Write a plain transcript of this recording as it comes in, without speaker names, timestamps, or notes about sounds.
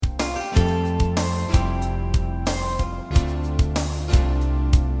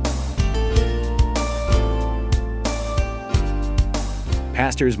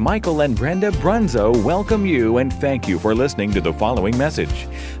Pastors Michael and Brenda Brunzo welcome you and thank you for listening to the following message.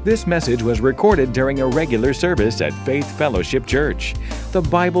 This message was recorded during a regular service at Faith Fellowship Church. The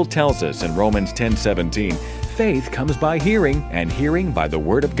Bible tells us in Romans 10:17, faith comes by hearing, and hearing by the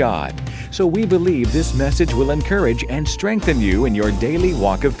Word of God. So we believe this message will encourage and strengthen you in your daily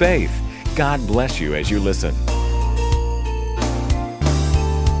walk of faith. God bless you as you listen.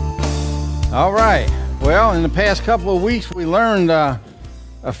 All right. Well, in the past couple of weeks, we learned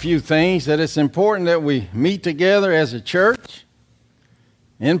a few things, that it's important that we meet together as a church,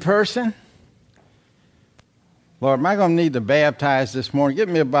 in person. Lord, am I going to need to baptize this morning? Get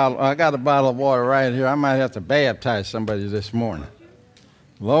me a bottle. I got a bottle of water right here. I might have to baptize somebody this morning.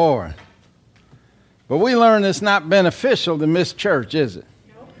 Lord. But we learned it's not beneficial to miss church, is it?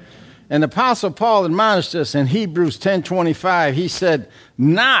 And the Apostle Paul admonished us in Hebrews 10:25. He said,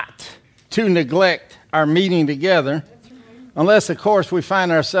 not to neglect our meeting together, unless, of course, we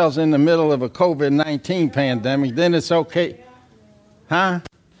find ourselves in the middle of a COVID-19 pandemic. Then it's okay. Huh?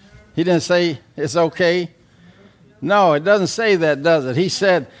 He didn't say it's okay? No, it doesn't say that, does it? He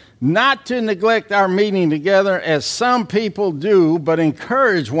said, not to neglect our meeting together as some people do, but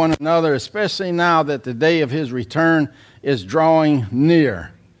encourage one another, especially now that the day of his return is drawing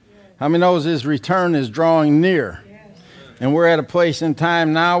near. How many knows his return is drawing near? And we're at a place in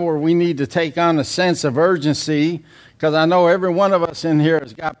time now where we need to take on a sense of urgency, because I know every one of us in here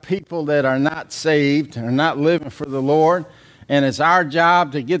has got people that are not saved, are not living for the Lord, and it's our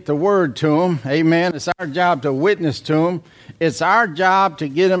job to get the word to them. Amen. It's our job to witness to them. It's our job to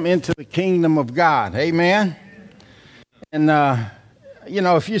get them into the kingdom of God. Amen. And,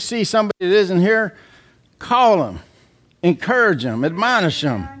 if you see somebody that isn't here, call them, encourage them, admonish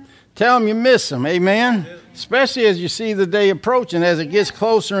them, tell them you miss them. Amen. Especially as you see the day approaching. As it gets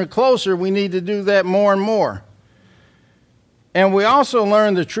closer and closer, we need to do that more and more. And we also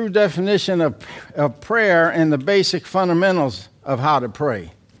learn the true definition of prayer and the basic fundamentals of how to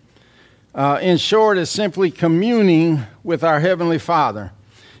pray. In short, it's simply communing with our Heavenly Father.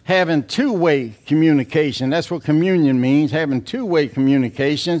 Having two-way communication. That's what communion means, having two-way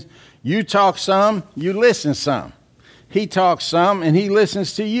communications. You talk some, you listen some. He talks some, and he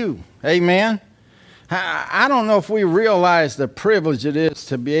listens to you. Amen? I don't know if we realize the privilege it is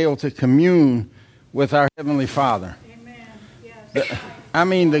to be able to commune with our Heavenly Father. Amen. Yes.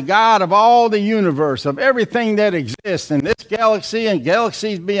 The God of all the universe, of everything that exists in this galaxy and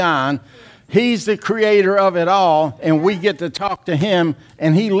galaxies beyond, he's the creator of it all, and we get to talk to him,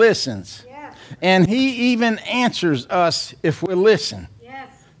 and he listens. Yes. And he even answers us if we listen. Yes.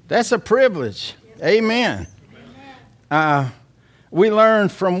 That's a privilege. Yes. Amen. We learn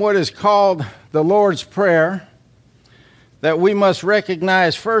from what is called the Lord's Prayer that we must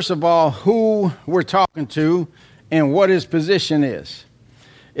recognize, first of all, who we're talking to and what his position is.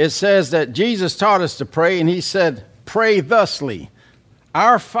 It says that Jesus taught us to pray, and he said, pray thusly,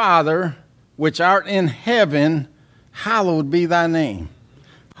 our Father, which art in heaven, hallowed be thy name.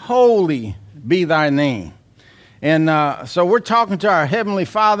 Holy be thy name. And so we're talking to our Heavenly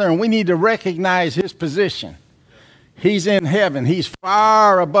Father, and we need to recognize his position. He's in heaven. He's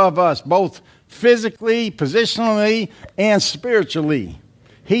far above us, both physically, positionally, and spiritually.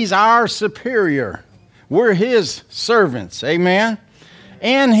 He's our superior. We're his servants. Amen?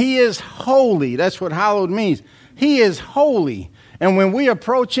 And he is holy. That's what hallowed means. He is holy. And when we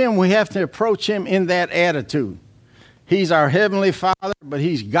approach him, we have to approach him in that attitude. He's our Heavenly Father, but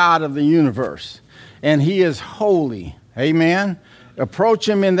he's God of the universe. And he is holy. Amen? Approach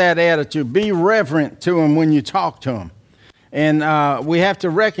him in that attitude. Be reverent to him when you talk to him. And we have to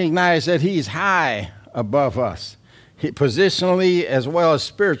recognize that he's high above us, positionally as well as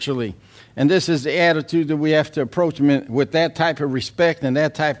spiritually. And this is the attitude that we have to approach him with, that type of respect and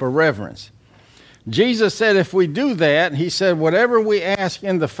that type of reverence. Jesus said if we do that, he said, whatever we ask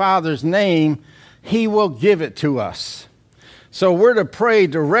in the Father's name, he will give it to us. So we're to pray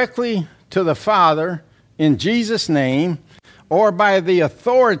directly to the Father in Jesus' name, or by the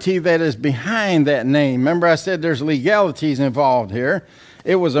authority that is behind that name. Remember, I said there's legalities involved here.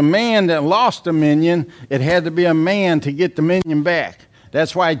 It was a man that lost dominion. It had to be a man to get dominion back.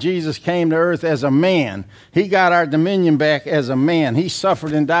 That's why Jesus came to earth as a man. He got our dominion back as a man. He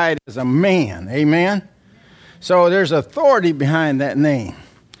suffered and died as a man. Amen? So there's authority behind that name.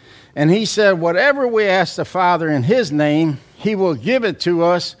 And he said, whatever we ask the Father in his name, he will give it to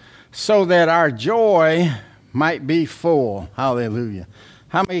us so that our joy might be full. Hallelujah.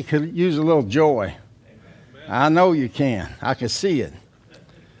 How many could use a little joy? Amen. I know you can. I can see it.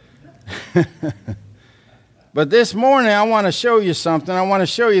 But this morning, I want to show you something. I want to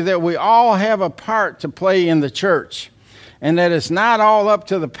show you that we all have a part to play in the church. and that it's not all up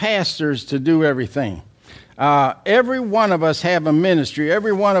to the pastors to do everything. Every one of us have a ministry.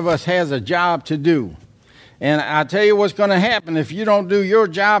 Every one of us has a job to do. And I tell you what's going to happen. If you don't do your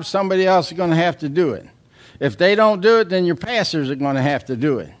job, somebody else is going to have to do it. If they don't do it, then your pastors are going to have to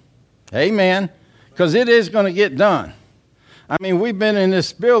do it. Amen. Because it is going to get done. I mean, we've been in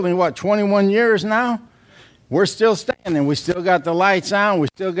this building, 21 years now? We're still standing. We still got the lights on. We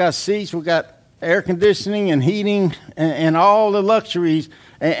still got seats. We got air conditioning and heating and all the luxuries.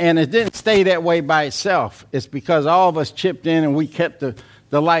 And it didn't stay that way by itself. It's because all of us chipped in and we kept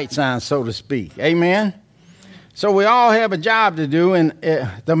the lights on, so to speak. Amen? So we all have a job to do. And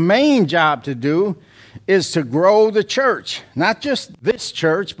the main job to do is to grow the church. Not just this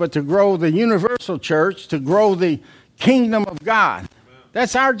church, but to grow the universal church, to grow the kingdom of God.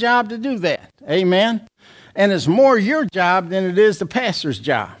 That's our job to do that. Amen? And it's more your job than it is the pastor's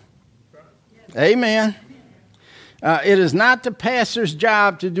job. Amen. It is not the pastor's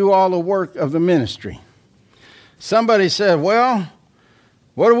job to do all the work of the ministry. Somebody said, well,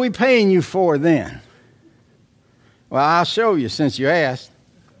 what are we paying you for then? Well, I'll show you since you asked.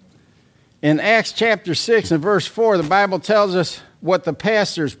 In Acts chapter 6 and verse 4, the Bible tells us what the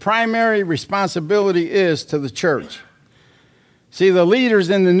pastor's primary responsibility is to the church. See, the leaders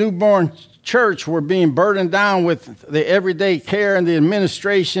in the newborn church were being burdened down with the everyday care and the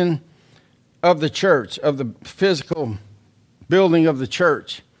administration of the church, of the physical building of the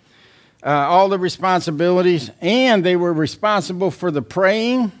church. All the responsibilities, and they were responsible for the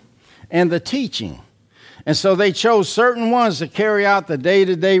praying and the teaching. And so they chose certain ones to carry out the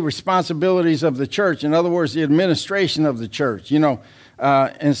day-to-day responsibilities of the church. In other words, the administration of the church. You know,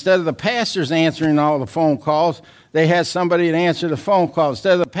 instead of the pastors answering all the phone calls, they had somebody to answer the phone call.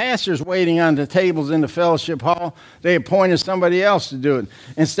 Instead of the pastors waiting on the tables in the fellowship hall, they appointed somebody else to do it.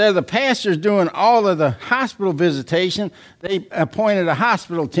 Instead of the pastors doing all of the hospital visitation, they appointed a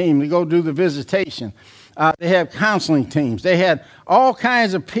hospital team to go do the visitation. They had counseling teams. They had all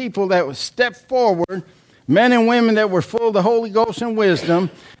kinds of people that would step forward, men and women that were full of the Holy Ghost and wisdom,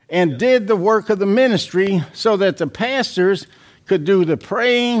 and did the work of the ministry so that the pastors could do the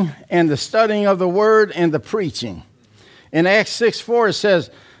praying and the studying of the word and the preaching. In Acts 6:4 it says,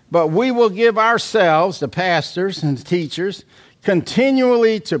 but we will give ourselves, the pastors and the teachers,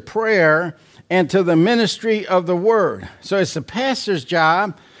 continually to prayer and to the ministry of the word. So it's the pastor's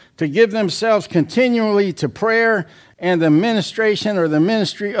job to give themselves continually to prayer and the ministration or the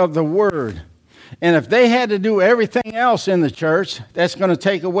ministry of the word. And if they had to do everything else in the church, that's going to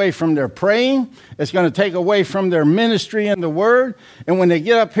take away from their praying. It's going to take away from their ministry in the word. And when they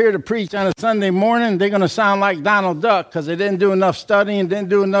get up here to preach on a Sunday morning, they're going to sound like Donald Duck because they didn't do enough studying, didn't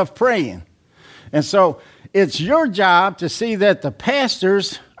do enough praying. And so it's your job to see that the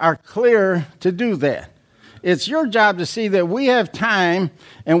pastors are clear to do that. It's your job to see that we have time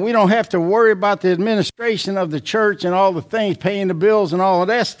and we don't have to worry about the administration of the church and all the things, paying the bills and all of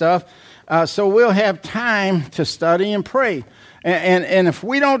that stuff. So we'll have time to study and pray. And if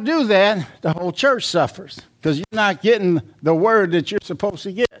we don't do that, the whole church suffers because you're not getting the word that you're supposed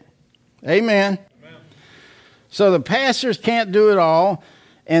to get. Amen. Amen. So the pastors can't do it all,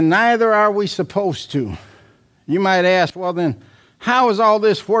 and neither are we supposed to. You might ask, well then, how is all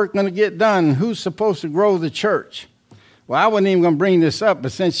this work going to get done? Who's supposed to grow the church? Well, I wasn't even going to bring this up,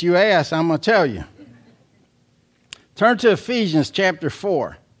 but since you asked, I'm going to tell you. Turn to Ephesians chapter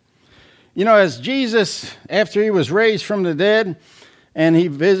 4. You know, as Jesus, after he was raised from the dead and he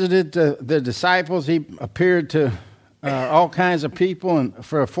visited the disciples, he appeared to all kinds of people and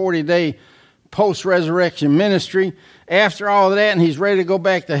for a 40-day post-resurrection ministry. After all of that, and he's ready to go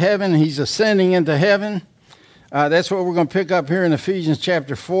back to heaven, he's ascending into heaven. That's what we're going to pick up here in Ephesians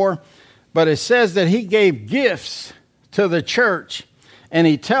chapter 4. But it says that he gave gifts to the church, and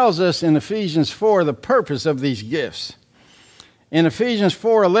he tells us in Ephesians 4 the purpose of these gifts. In Ephesians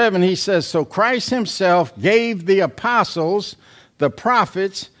 4:11, he says, so Christ himself gave the apostles, the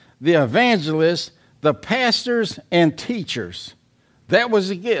prophets, the evangelists, the pastors, and teachers. That was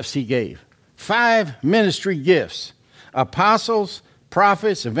the gifts he gave. 5 ministry gifts. Apostles,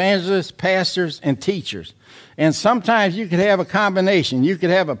 prophets, evangelists, pastors, and teachers. And sometimes you could have a combination. You could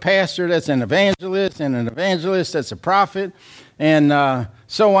have a pastor that's an evangelist and an evangelist that's a prophet and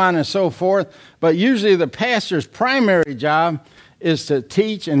so on and so forth. But usually the pastor's primary job is to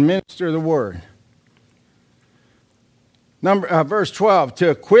teach and minister the word. Verse 12, to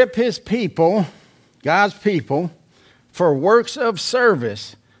equip his people, God's people, for works of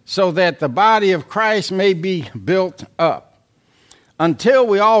service so that the body of Christ may be built up, until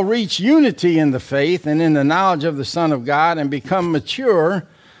we all reach unity in the faith and in the knowledge of the Son of God and become mature,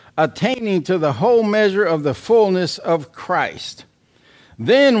 attaining to the whole measure of the fullness of Christ.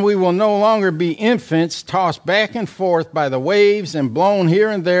 Then we will no longer be infants tossed back and forth by the waves and blown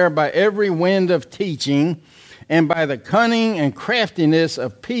here and there by every wind of teaching and by the cunning and craftiness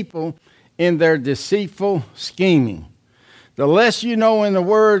of people in their deceitful scheming. The less you know in the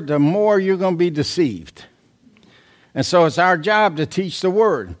Word, the more you're going to be deceived. And so it's our job to teach the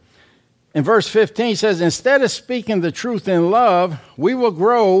Word. In verse 15 it says, instead of speaking the truth in love, we will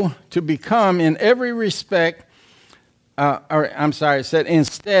grow to become in every respect it said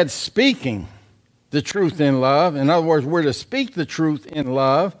instead speaking the truth in love. In other words, we're to speak the truth in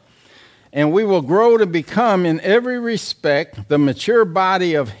love, and we will grow to become in every respect the mature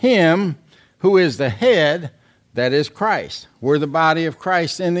body of Him who is the head, that is Christ. We're the body of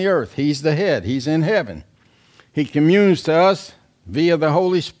Christ in the earth. He's the head. He's in heaven. He communes to us via the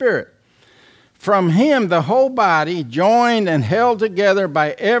Holy Spirit. From Him, the whole body, joined and held together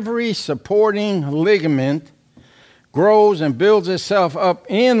by every supporting ligament, grows and builds itself up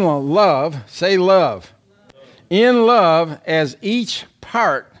in love. Say love. In love, as each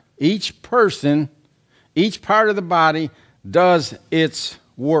part, each person, each part of the body does its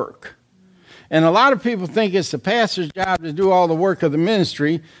work. And a lot of people think it's the pastor's job to do all the work of the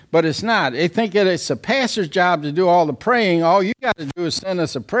ministry, but it's not. They think that it's the pastor's job to do all the praying. All you got to do is send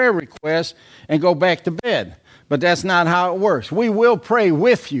us a prayer request and go back to bed. But that's not how it works. We will pray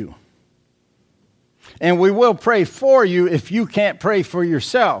with you. And we will pray for you if you can't pray for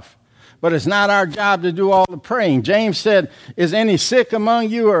yourself. But it's not our job to do all the praying. James said, is any sick among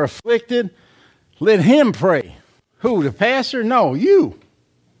you or afflicted? Let him pray. Who, the pastor? No, you.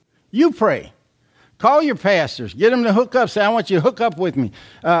 You pray. Call your pastors. Get them to hook up. Say, I want you to hook up with me.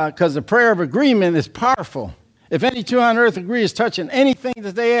 Because the prayer of agreement is powerful. If any two on earth agree as touching anything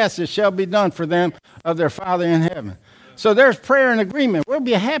that they ask, it shall be done for them of their Father in heaven. So there's prayer and agreement. We'll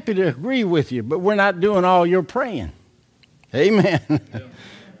be happy to agree with you, but we're not doing all your praying. Amen.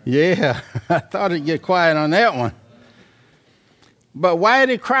 Yeah, I thought it'd get quiet on that one. But why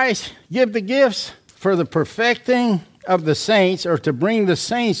did Christ give the gifts? For the perfecting of the saints, or to bring the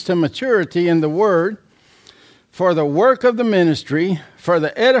saints to maturity in the word, for the work of the ministry, for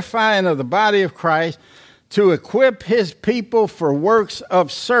the edifying of the body of Christ, to equip His people for works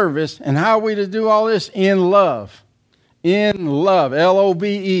of service. And how are we to do all this? In love. In love,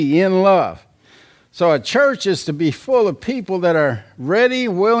 L-O-V-E, in love. So a church is to be full of people that are ready,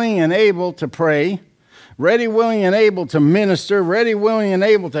 willing, and able to pray, ready, willing, and able to minister, ready, willing, and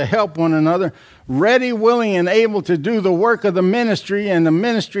able to help one another, ready, willing, and able to do the work of the ministry and the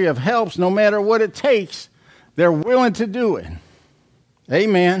ministry of helps no matter what it takes. They're willing to do it.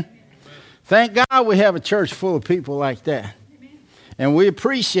 Amen. Thank God we have a church full of people like that. And we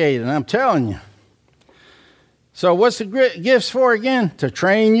appreciate it, I'm telling you. So what's the gifts for again? To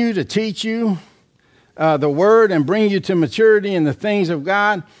train you, to teach you the word and bring you to maturity in the things of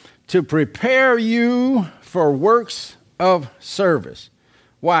God, to prepare you for works of service.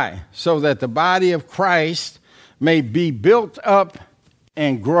 Why? So that the body of Christ may be built up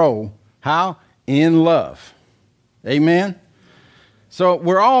and grow. How? In love. Amen? So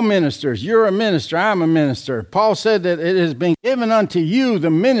we're all ministers. You're a minister. I'm a minister. Paul said that it has been given unto you the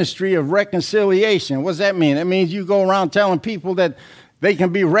ministry of reconciliation. What does that mean? It means you go around telling people that they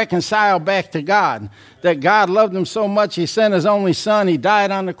can be reconciled back to God. That God loved them so much, He sent His only Son. He died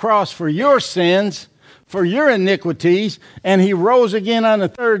on the cross for your sins, for your iniquities, and He rose again on the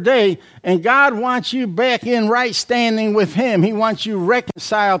third day. And God wants you back in right standing with Him. He wants you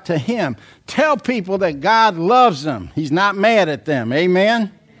reconciled to Him. Tell people that God loves them. He's not mad at them.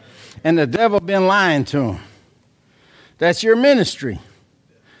 Amen? And the devil been lying to them. That's your ministry.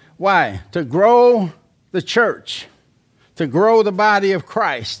 Why? To grow the church. To grow the body of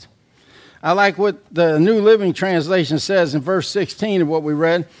Christ. I like what the New Living Translation says in verse 16 of what we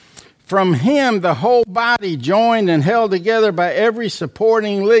read. From Him, the whole body joined and held together by every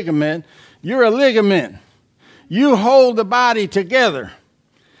supporting ligament. You're a ligament. You hold the body together.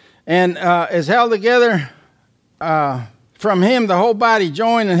 And is held together from Him, the whole body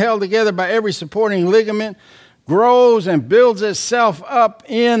joined and held together by every supporting ligament, grows and builds itself up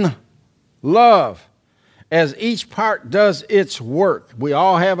in love, as each part does its work. We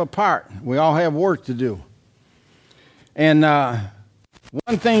all have a part. We all have work to do. And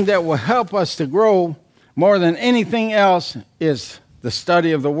one thing that will help us to grow more than anything else is the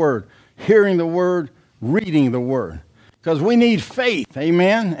study of the Word, hearing the Word, reading the Word. Because we need faith,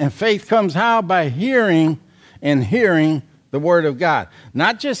 amen? And faith comes how? By hearing and hearing the Word of God.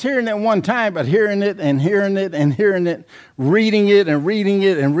 Not just hearing it one time, but hearing it and hearing it and hearing it, reading it and reading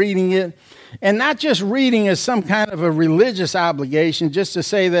it and reading it. And not just reading as some kind of a religious obligation, just to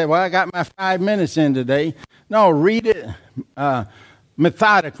say that, well, I got my 5 minutes in today. No, read it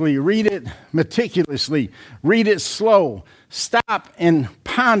methodically, read it meticulously, read it slow. Stop and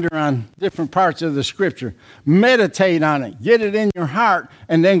ponder on different parts of the scripture. Meditate on it. Get it in your heart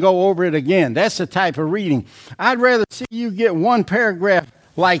and then go over it again. That's the type of reading. I'd rather see you get one paragraph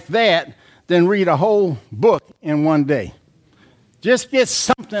like that than read a whole book in one day. Just get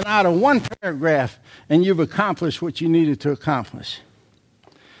something out of one paragraph and you've accomplished what you needed to accomplish.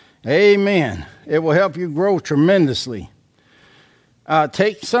 Amen. It will help you grow tremendously.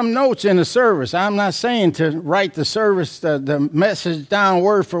 Take some notes in the service. I'm not saying to write the service, the message down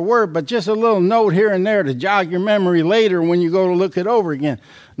word for word, but just a little note here and there to jog your memory later when you go to look it over again.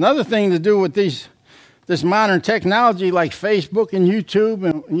 Another thing to do with this modern technology like Facebook and YouTube,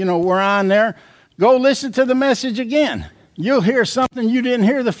 and we're on there, go listen to the message again. You'll hear something you didn't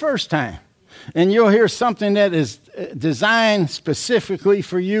hear the first time. And you'll hear something that is designed specifically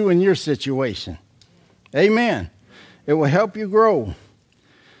for you and your situation. Amen. It will help you grow.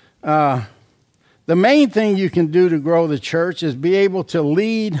 The main thing you can do to grow the church is be able to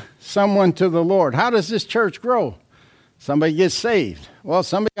lead someone to the Lord. How does this church grow? Somebody gets saved. Well,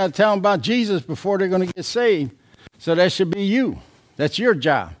 somebody got to tell them about Jesus before they're going to get saved. So that should be you. That's your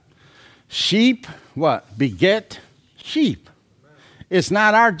job. Sheep, what? Beget sheep. It's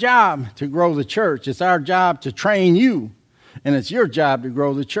not our job to grow the church. It's our job to train you. And it's your job to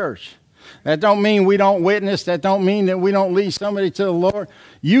grow the church. That don't mean we don't witness. That don't mean that we don't lead somebody to the Lord.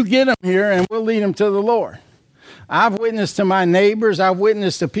 You get them here and we'll lead them to the Lord. I've witnessed to my neighbors. I've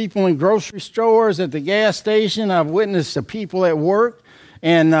witnessed to people in grocery stores, at the gas station. I've witnessed to people at work.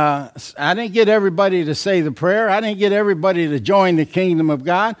 And I didn't get everybody to say the prayer. I didn't get everybody to join the kingdom of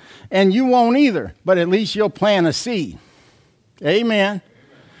God. And you won't either. But at least you'll plant a seed. Amen.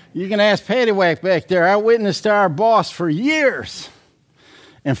 You can ask Paddywhack back there. I witnessed to our boss for years.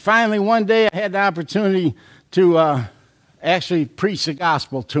 And finally, one day, I had the opportunity to actually preach the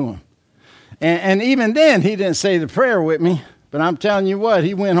gospel to him. And even then, he didn't say the prayer with me. But I'm telling you what,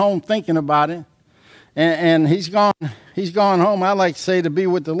 he went home thinking about it. And he's gone home, I like to say, to be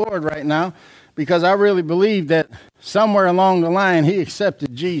with the Lord right now. Because I really believe that somewhere along the line, he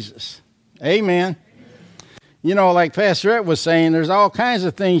accepted Jesus. Amen. Like Pastor Ed was saying, there's all kinds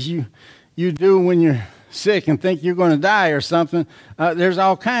of things you do when you're sick and think you're going to die or something. There's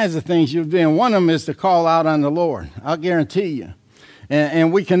all kinds of things you do. And one of them is to call out on the Lord. I'll guarantee you.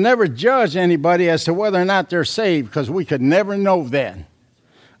 And we can never judge anybody as to whether or not they're saved because we could never know that.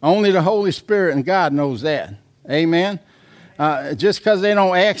 Only the Holy Spirit and God knows that. Amen. Just because they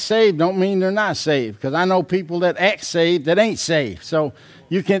don't act saved don't mean they're not saved. Because I know people that act saved that ain't saved. So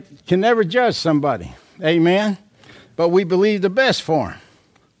you can never judge somebody. Amen. But we believe the best for them.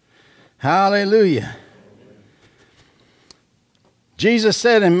 Hallelujah. Jesus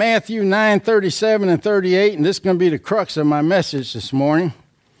said in Matthew 9:37 and 38, and this is going to be the crux of my message this morning.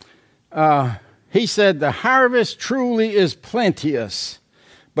 He said, the harvest truly is plenteous,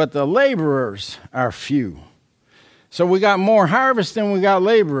 but the laborers are few. So we got more harvest than we got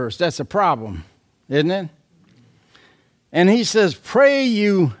laborers. That's a problem, isn't it? And he says, pray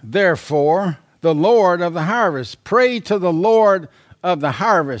you therefore the Lord of the harvest. Pray to the Lord of the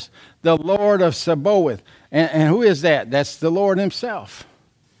harvest, the Lord of Sabaoth. And who is that? That's the Lord himself.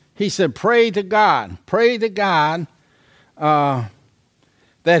 He said, pray to God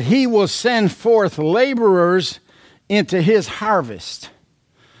that he will send forth laborers into his harvest.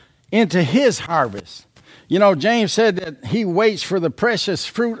 Into his harvest. James said that he waits for the precious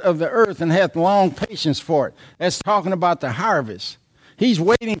fruit of the earth and hath long patience for it. That's talking about the harvest. He's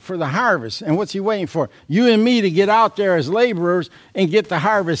waiting for the harvest. And what's he waiting for? You and me to get out there as laborers and get the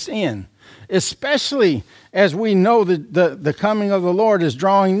harvest in. Especially as we know that the coming of the Lord is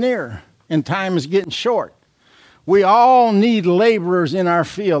drawing near and time is getting short. We all need laborers in our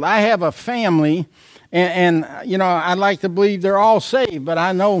field. I have a family, and I'd like to believe they're all saved, but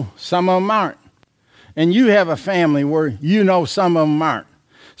I know some of them aren't. And you have a family where you know some of them aren't.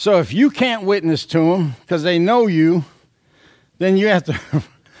 So if you can't witness to them because they know you, then you have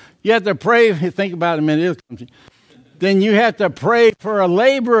to pray. Think about it a minute. It'll come to you. Then you have to pray for a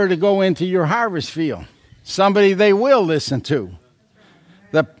laborer to go into your harvest field. Somebody they will listen to.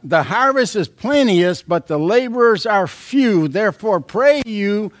 The harvest is plenteous, but the laborers are few. Therefore, pray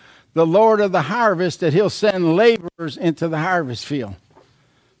you, the Lord of the harvest, that he'll send laborers into the harvest field.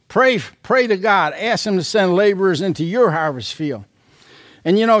 Pray to God. Ask him to send laborers into your harvest field.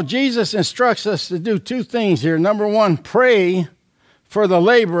 And Jesus instructs us to do two things here. Number one, pray for the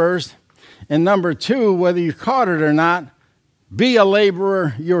laborers. And number two, whether you caught it or not, be a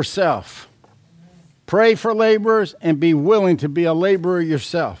laborer yourself. Pray for laborers and be willing to be a laborer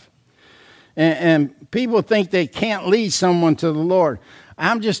yourself. And people think they can't lead someone to the Lord.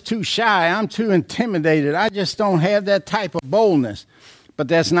 I'm just too shy. I'm too intimidated. I just don't have that type of boldness. But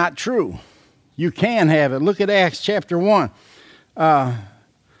that's not true. You can have it. Look at Acts chapter 1.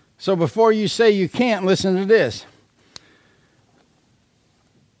 So before you say you can't, listen to this.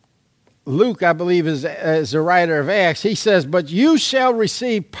 Luke, I believe, is the writer of Acts. He says, but you shall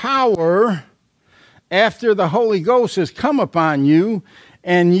receive power after the Holy Ghost has come upon you,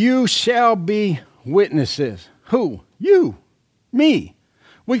 and you shall be witnesses. Who? You. Me.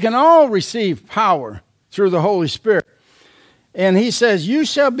 We can all receive power through the Holy Spirit. And he says, you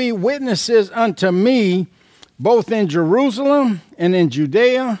shall be witnesses unto me, both in Jerusalem and in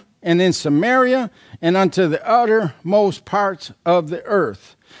Judea and in Samaria and unto the uttermost parts of the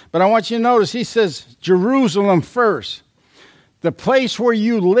earth. But I want you to notice, he says Jerusalem first. The place where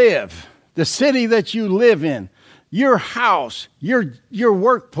you live, the city that you live in, your house, your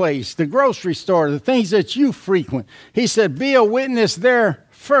workplace, the grocery store, the things that you frequent. He said, be a witness there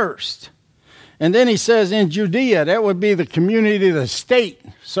first. And then he says in Judea, that would be the community, the state,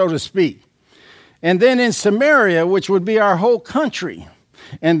 so to speak. And then in Samaria, which would be our whole country.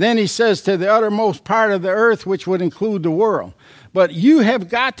 And then he says to the uttermost part of the earth, which would include the world. But you have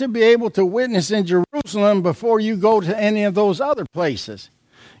got to be able to witness in Jerusalem before you go to any of those other places.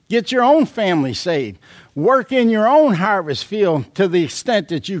 Get your own family saved. Work in your own harvest field to the extent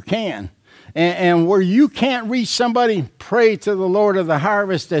that you can. And where you can't reach somebody, pray to the Lord of the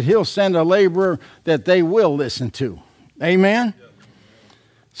harvest that he'll send a laborer that they will listen to. Amen?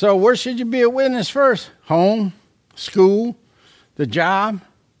 So where should you be a witness first? Home, school, the job,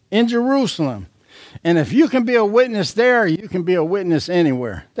 in Jerusalem. And if you can be a witness there, you can be a witness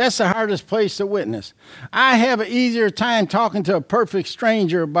anywhere. That's the hardest place to witness. I have an easier time talking to a perfect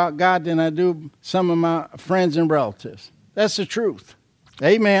stranger about God than I do some of my friends and relatives. That's the truth.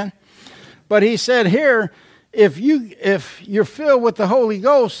 Amen. But he said here, if you're filled with the Holy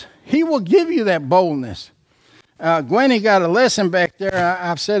Ghost, he will give you that boldness. Gwenny got a lesson back there.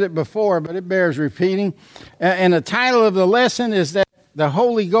 I've said it before, but it bears repeating. And the title of the lesson is that the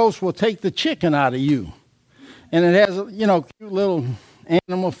Holy Ghost will take the chicken out of you. And it has, cute little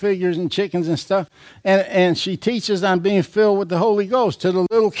animal figures and chickens and stuff. And she teaches on being filled with the Holy Ghost to the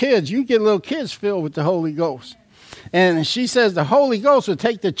little kids. You get little kids filled with the Holy Ghost. And she says the Holy Ghost will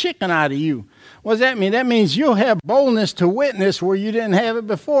take the chicken out of you. What does that mean? That means you'll have boldness to witness where you didn't have it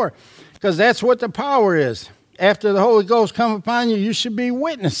before. Because that's what the power is. After the Holy Ghost come upon you, you should be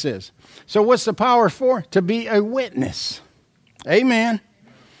witnesses. So what's the power for? To be a witness. Amen.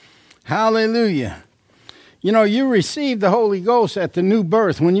 Hallelujah. You received the Holy Ghost at the new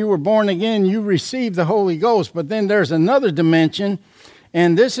birth. When you were born again, you received the Holy Ghost. But then there's another dimension.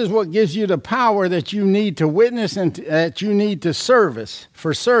 And this is what gives you the power that you need to witness and that you need to service.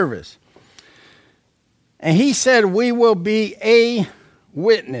 And he said we will be a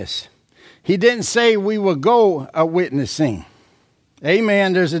witness. He didn't say we will go a witnessing.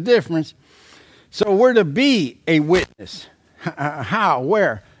 Amen. There's a difference. So we're to be a witness. How?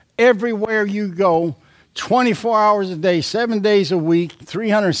 Where? Everywhere you go, 24 hours a day, 7 days a week,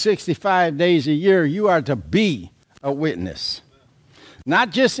 365 days a year, you are to be a witness.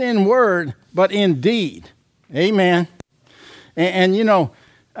 Not just in word, but in deed. Amen. And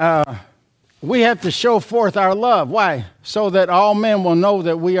we have to show forth our love. Why? So that all men will know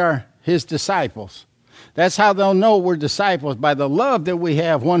that we are his disciples. That's how they'll know we're disciples, by the love that we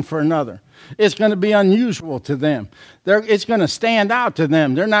have one for another. It's going to be unusual to them. It's going to stand out to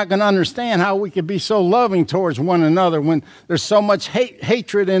them. They're not going to understand how we could be so loving towards one another when there's so much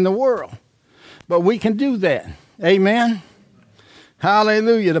hatred in the world. But we can do that. Amen.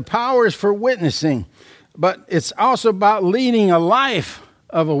 Hallelujah. The power is for witnessing, but it's also about leading a life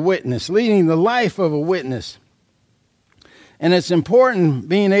of a witness, leading the life of a witness. And it's important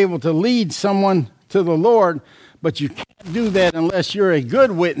being able to lead someone to the Lord, but you can't do that unless you're a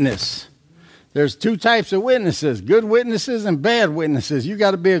good witness. There's two types of witnesses, good witnesses and bad witnesses. You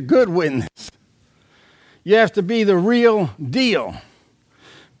got to be a good witness. You have to be the real deal.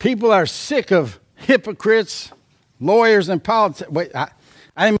 People are sick of hypocrites, lawyers and politicians. Wait, I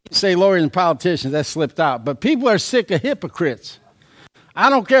didn't mean to say lawyers and politicians. That slipped out. But people are sick of hypocrites. I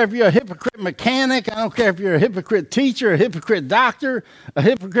don't care if you're a hypocrite mechanic. I don't care if you're a hypocrite teacher, a hypocrite doctor, a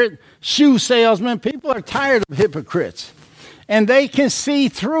hypocrite shoe salesman. People are tired of hypocrites. And they can see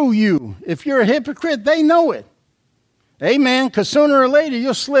through you. If you're a hypocrite, they know it. Amen. Because sooner or later,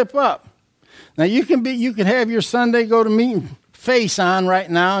 you'll slip up. Now, you can have your Sunday go to meeting face on right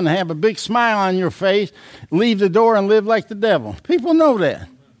now and have a big smile on your face, leave the door and live like the devil. People know that.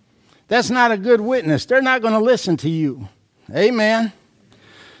 That's not a good witness. They're not going to listen to you. Amen.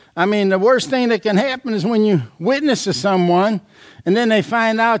 I mean, the worst thing that can happen is when you witness to someone and then they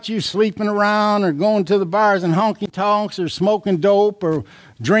find out you sleeping around or going to the bars and honky tonks or smoking dope or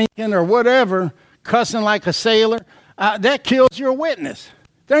drinking or whatever, cussing like a sailor. That kills your witness.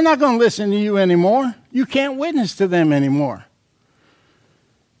 They're not going to listen to you anymore. You can't witness to them anymore.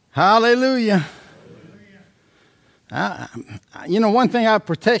 Hallelujah. One thing I've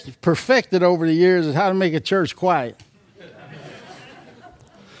perfected over the years is how to make a church quiet.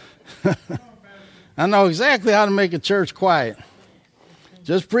 I know exactly how to make a church quiet.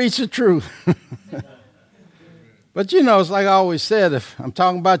 Just preach the truth. But it's like I always said, if I'm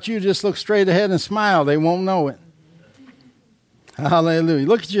talking about you, just look straight ahead and smile. They won't know it. Hallelujah.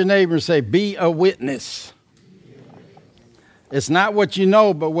 Look at your neighbor and say, be a witness. It's not what you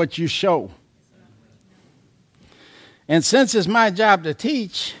know, but what you show. And since it's my job to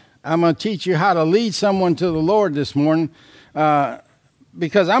teach, I'm going to teach you how to lead someone to the Lord this morning.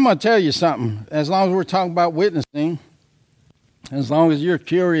 Because I'm going to tell you something. As long as we're talking about witnessing, as long as you're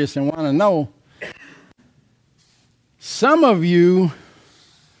curious and want to know, some of you,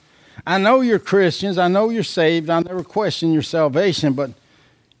 I know you're Christians, I know you're saved, I'll never question your salvation, but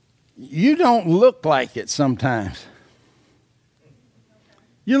you don't look like it sometimes.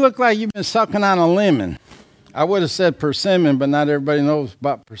 You look like you've been sucking on a lemon. I would have said persimmon, but not everybody knows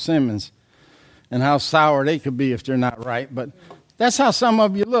about persimmons and how sour they could be if they're not right. But that's how some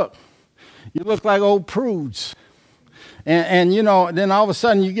of you look. You look like old prudes. And then all of a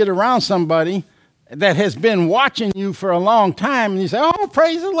sudden you get around somebody that has been watching you for a long time, and you say, oh,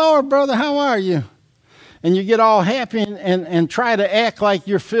 praise the Lord, brother, how are you? And you get all happy and try to act like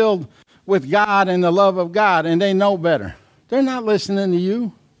you're filled with God and the love of God, and they know better. They're not listening to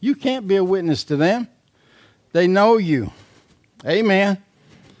you. You can't be a witness to them. They know you. Amen.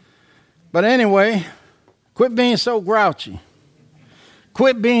 But anyway, quit being so grouchy.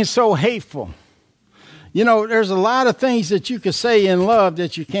 Quit being so hateful. There's a lot of things that you can say in love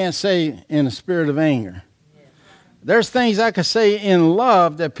that you can't say in a spirit of anger. There's things I can say in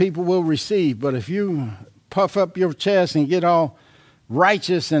love that people will receive, but if you puff up your chest and get all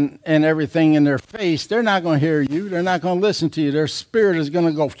righteous and everything in their face, they're not going to hear you. They're not going to listen to you. Their spirit is going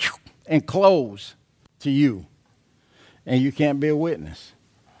to go and close to you, and you can't be a witness.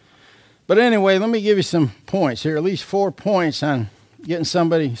 But anyway, let me give you some points here, at least 4 points on getting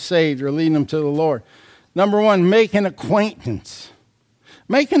somebody saved or leading them to the Lord. Number 1, make an acquaintance.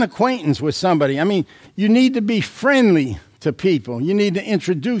 Make an acquaintance with somebody. I mean, you need to be friendly to people. You need to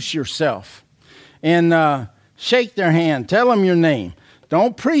introduce yourself and shake their hand. Tell them your name.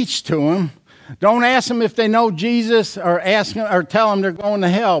 Don't preach to them. Don't ask them if they know Jesus or ask them or tell them they're going to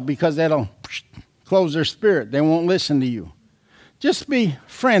hell, because that'll close their spirit. They won't listen to you. Just be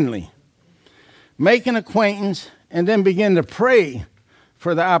friendly. Make an acquaintance and then begin to pray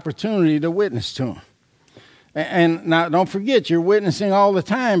for the opportunity to witness to them. And now, don't forget, you're witnessing all the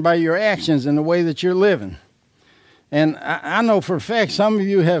time by your actions and the way that you're living. And I know for a fact some of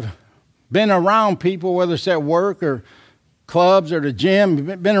you have been around people, whether it's at work or clubs or the gym,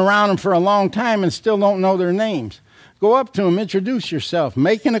 been around them for a long time and still don't know their names. Go up to them, introduce yourself,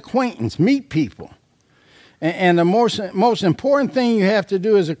 make an acquaintance, meet people. And the most important thing you have to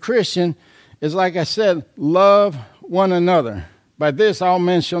do as a Christian is, like I said, love one another. By this, all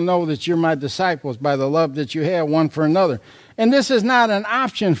men shall know that you're my disciples, by the love that you have one for another. And this is not an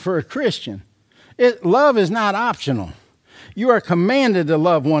option for a Christian. Love is not optional. You are commanded to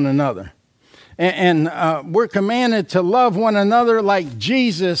love one another. And we're commanded to love one another like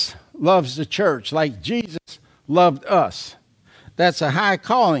Jesus loves the church, like Jesus loved us. That's a high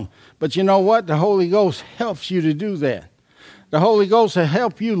calling. But you know what? The Holy Ghost helps you to do that. The Holy Ghost will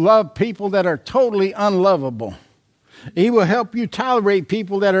help you love people that are totally unlovable. He will help you tolerate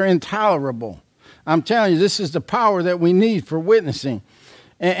people that are intolerable. I'm telling you, this is the power that we need for witnessing.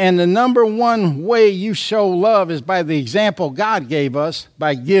 And the number one way you show love is by the example God gave us,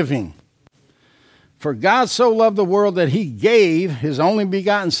 by giving. For God so loved the world that he gave his only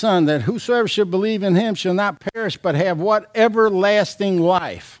begotten Son, that whosoever should believe in him shall not perish, but have what? Everlasting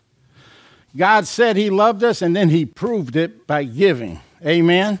life. God said he loved us, and then he proved it by giving.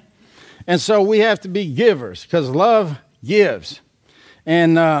 Amen? And so we have to be givers, because love gives.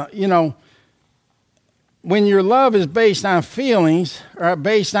 And, when your love is based on feelings or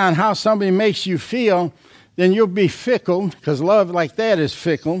based on how somebody makes you feel, then you'll be fickle, because love like that is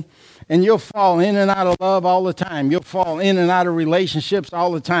fickle. And you'll fall in and out of love all the time. You'll fall in and out of relationships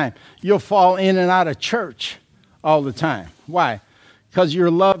all the time. You'll fall in and out of church all the time. Why? Because your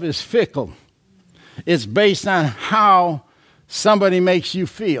love is fickle. It's based on how somebody makes you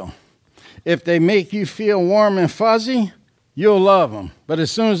feel. If they make you feel warm and fuzzy, you'll love them. But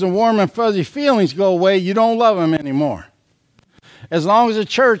as soon as the warm and fuzzy feelings go away, you don't love them anymore. As long as the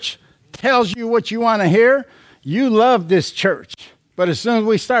church tells you what you want to hear, you love this church. But as soon as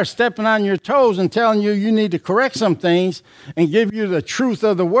we start stepping on your toes and telling you you need to correct some things and give you the truth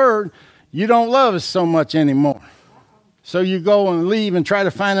of the word, you don't love us so much anymore. So you go and leave and try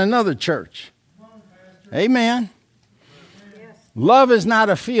to find another church. Amen. Love is not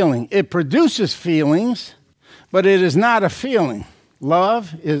a feeling. It produces feelings, but it is not a feeling.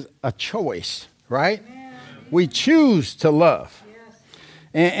 Love is a choice, right? We choose to love.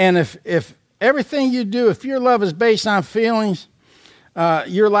 And if everything you do, if your love is based on feelings,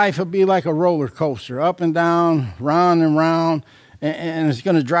 your life will be like a roller coaster, up and down, round and round, and it's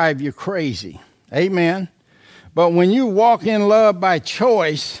going to drive you crazy. Amen. But when you walk in love by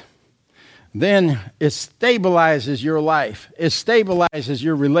choice, then it stabilizes your life. It stabilizes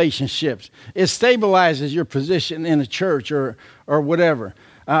your relationships. It stabilizes your position in a church or whatever.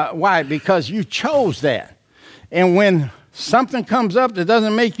 Why? Because you chose that. And when something comes up that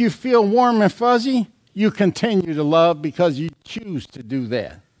doesn't make you feel warm and fuzzy, you continue to love because you choose to do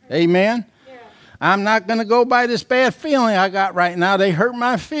that. Amen? Yeah. I'm not going to go by this bad feeling I got right now. They hurt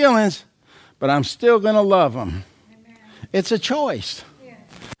my feelings, but I'm still going to love them. Amen. It's a choice.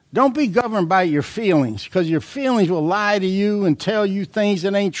 Don't be governed by your feelings, because your feelings will lie to you and tell you things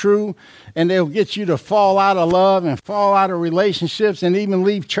that ain't true, and they'll get you to fall out of love and fall out of relationships and even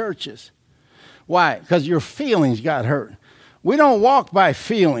leave churches. Why? Because your feelings got hurt. We don't walk by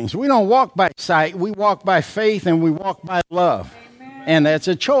feelings. We don't walk by sight. We walk by faith and we walk by love. Amen. And that's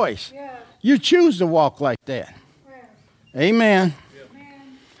a choice. Yeah. You choose to walk like that. Yeah. Amen. Yeah.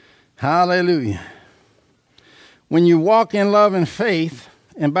 Hallelujah. When you walk in love and faith,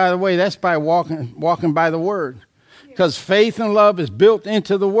 and by the way, that's by walking by the word. Because faith and love is built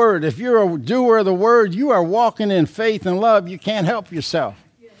into the word. If you're a doer of the word, you are walking in faith and love. You can't help yourself.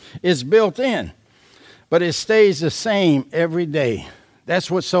 It's built in. But it stays the same every day. That's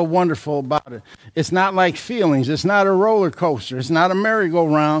what's so wonderful about it. It's not like feelings. It's not a roller coaster. It's not a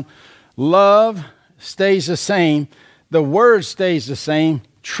merry-go-round. Love stays the same. The word stays the same.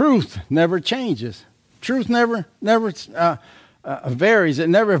 Truth never changes. Truth never varies. It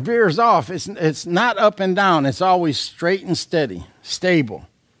never veers off. It's not up and down. It's always straight and steady, stable.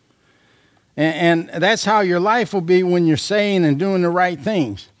 And that's how your life will be when you're saying and doing the right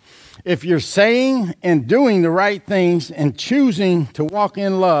things. If you're saying and doing the right things and choosing to walk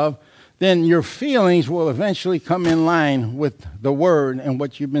in love, then your feelings will eventually come in line with the word and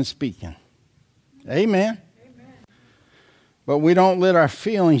what you've been speaking. Amen. Amen. But we don't let our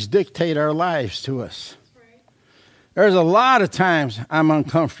feelings dictate our lives to us. There's a lot of times I'm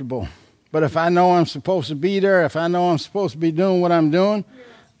uncomfortable, but if I know I'm supposed to be there, if I know I'm supposed to be doing what I'm doing,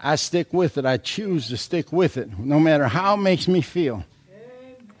 I stick with it. I choose to stick with it, no matter how it makes me feel.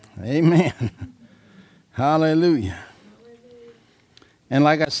 Amen. Hallelujah. And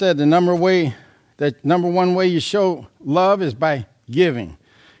like I said, the number one way you show love is by giving.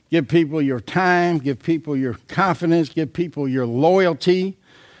 Give people your time, give people your confidence, give people your loyalty.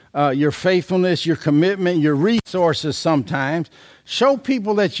 Your faithfulness, your commitment, your resources sometimes. Show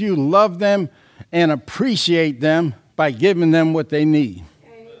people that you love them and appreciate them by giving them what they need.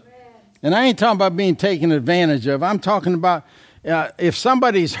 Amen. And I ain't talking about being taken advantage of. I'm talking about if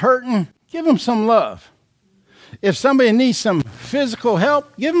somebody's hurting, give them some love. If somebody needs some physical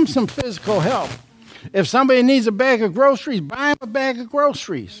help, give them some physical help. If somebody needs a bag of groceries, buy them a bag of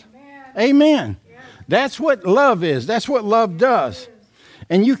groceries. Amen. Amen. Yes. That's what love is. That's what love does.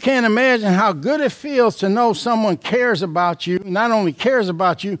 And you can't imagine how good it feels to know someone cares about you, not only cares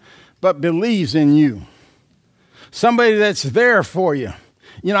about you, but believes in you. Somebody that's there for you.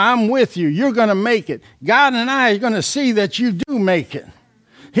 You know, I'm with you. You're going to make it. God and I are going to see that you do make it.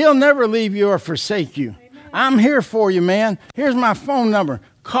 He'll never leave you or forsake you. Amen. I'm here for you, man. Here's my phone number.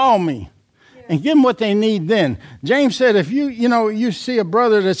 Call me. And give them what they need then. James said, if you see a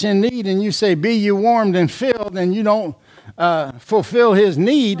brother that's in need and you say, be you warmed and filled, and you don't fulfill his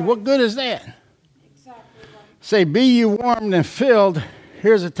need, what good is that? Exactly right. Say, be you warmed and filled,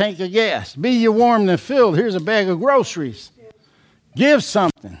 here's a tank of gas. Be you warmed and filled, here's a bag of groceries. Yes. Give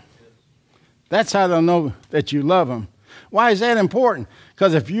something. That's how they'll know that you love them. Why is that important?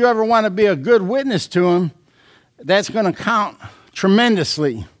 Because if you ever want to be a good witness to them, that's going to count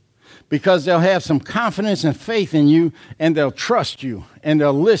tremendously, because they'll have some confidence and faith in you, and they'll trust you, and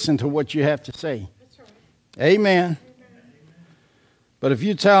they'll listen to what you have to say. That's right. Amen. But if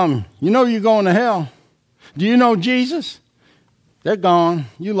you tell them, you know you're going to hell. Do you know Jesus? They're gone.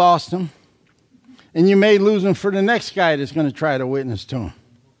 You lost them. And you may lose them for the next guy that's going to try to witness to them.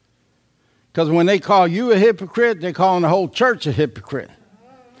 Because when they call you a hypocrite, they're calling the whole church a hypocrite.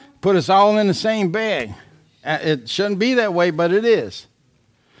 Put us all in the same bag. It shouldn't be that way, but it is.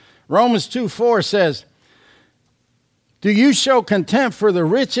 Romans 2:4 says, do you show contempt for the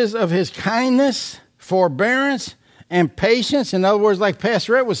riches of his kindness, forbearance, and patience? In other words, like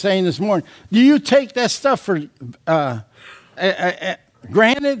Pastor Ed was saying this morning, do you take that stuff for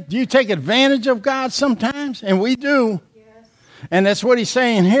granted? Do you take advantage of God sometimes? And we do. Yes. And that's what he's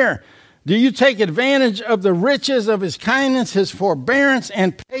saying here. Do you take advantage of the riches of his kindness, his forbearance,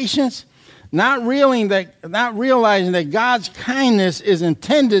 and patience? Not realizing that God's kindness is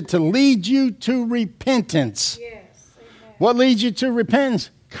intended to lead you to repentance. Yes. What leads you to repentance?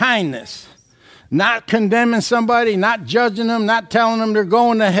 Kindness. Not condemning somebody, not judging them, not telling them they're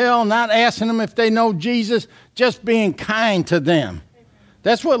going to hell, not asking them if they know Jesus, just being kind to them.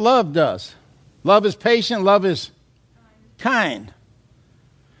 That's what love does. Love is patient, love is kind.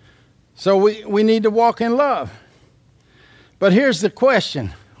 So we need to walk in love. But here's the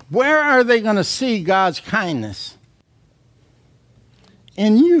question. Where are they going to see God's kindness?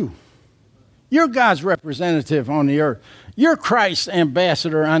 In you. You're God's representative on the earth. You're Christ's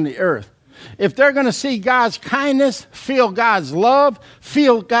ambassador on the earth. If they're going to see God's kindness, feel God's love,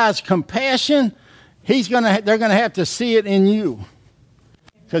 feel God's compassion, they're going to have to see it in you.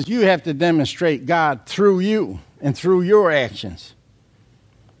 Because you have to demonstrate God through you and through your actions.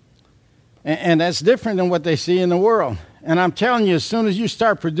 And that's different than what they see in the world. And I'm telling you, as soon as you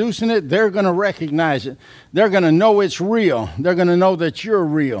start producing it, they're going to recognize it. They're going to know it's real. They're going to know that you're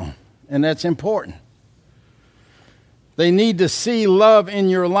real. And that's important. They need to see love in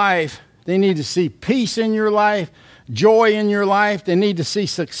your life. They need to see peace in your life, joy in your life. They need to see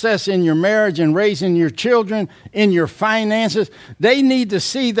success in your marriage and raising your children, in your finances. They need to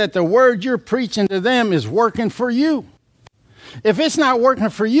see that the word you're preaching to them is working for you. If it's not working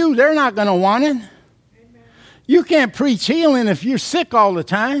for you, they're not going to want it. Amen. You can't preach healing if you're sick all the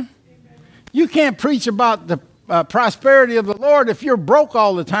time. Amen. You can't preach about the prosperity of the Lord if you're broke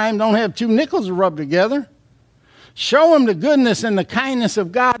all the time, don't have two nickels to rub together. Show them the goodness and the kindness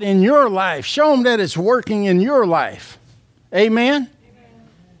of God in your life. Show them that it's working in your life. Amen? Amen.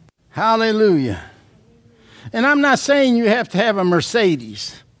 Hallelujah. And I'm not saying you have to have a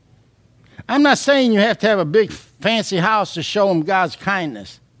Mercedes. I'm not saying you have to have a big fancy house to show them God's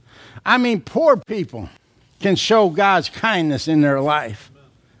kindness. I mean, poor people can show God's kindness in their life.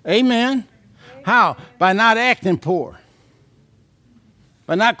 Amen? How? By not acting poor.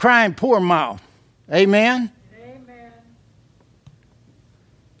 By not crying poor mouth. Amen?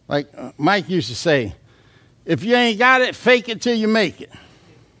 Like Mike used to say, if you ain't got it, fake it till you make it.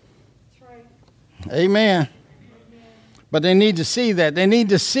 That's right. Amen. Amen. But they need to see that. They need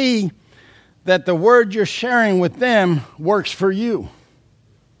to see that the word you're sharing with them works for you.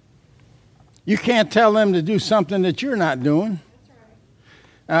 You can't tell them to do something that you're not doing.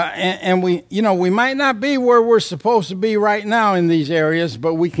 That's right. And we might not be where we're supposed to be right now in these areas,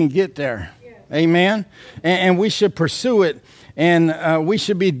 but we can get there. Yes. Amen. And we should pursue it. And we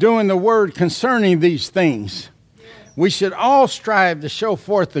should be doing the word concerning these things. Yes. We should all strive to show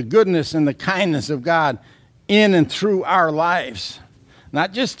forth the goodness and the kindness of God in and through our lives.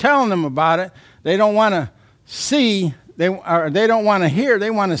 Not just telling them about it. They don't want to see, they don't want to hear,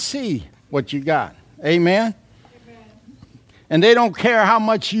 they want to see what you got. Amen? Amen? And they don't care how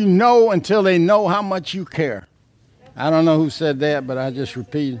much you know until they know how much you care. I don't know who said that, but I just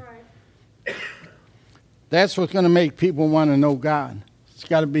repeated. That's what's going to make people want to know God. It's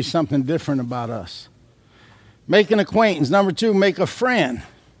got to be something different about us. Make an acquaintance. Number 2, make a friend.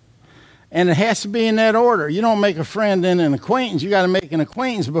 And it has to be in that order. You don't make a friend and an acquaintance. You got to make an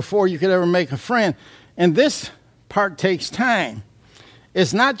acquaintance before you could ever make a friend. And this part takes time.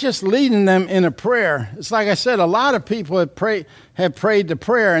 It's not just leading them in a prayer. It's like I said, a lot of people have prayed the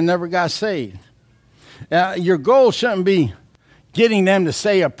prayer and never got saved. Your goal shouldn't be getting them to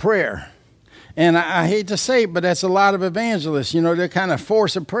say a prayer. And I hate to say it, but that's a lot of evangelists. You know, they kind of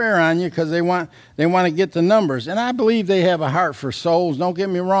force a prayer on you because they want to get the numbers. And I believe they have a heart for souls. Don't get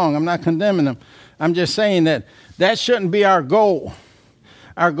me wrong. I'm not condemning them. I'm just saying that shouldn't be our goal.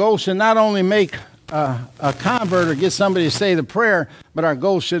 Our goal should not only make a convert or get somebody to say the prayer, but our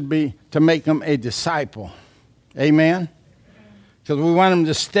goal should be to make them a disciple. Amen? Because we want them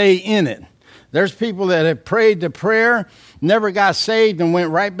to stay in it. There's people that have prayed the prayer, never got saved, and went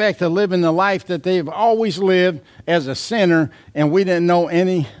right back to living the life that they've always lived as a sinner, and we didn't know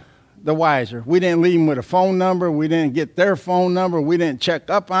any the wiser. We didn't leave them with a phone number. We didn't get their phone number. We didn't check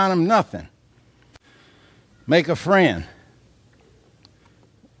up on them, nothing. Make a friend.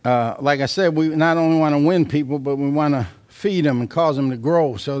 Like I said, we not only want to win people, but we want to feed them and cause them to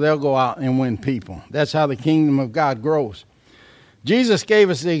grow so they'll go out and win people. That's how the kingdom of God grows. Jesus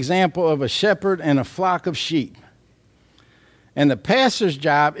gave us the example of a shepherd and a flock of sheep. And the pastor's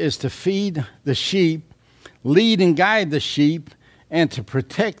job is to feed the sheep, lead and guide the sheep, and to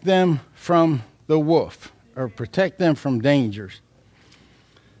protect them from the wolf, or protect them from dangers.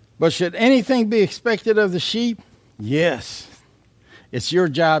 But should anything be expected of the sheep? Yes. It's your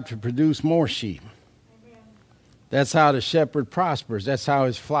job to produce more sheep. That's how the shepherd prospers. That's how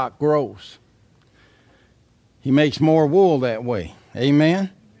his flock grows. He makes more wool that way.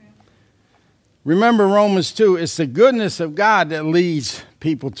 Amen? Remember Romans 2, it's the goodness of God that leads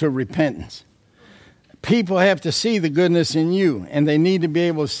people to repentance. People have to see the goodness in you, and they need to be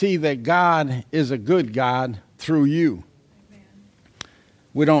able to see that God is a good God through you. Amen.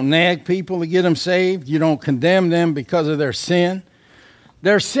 We don't nag people to get them saved. You don't condemn them because of their sin.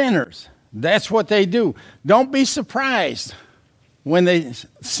 They're sinners. That's what they do. Don't be surprised when they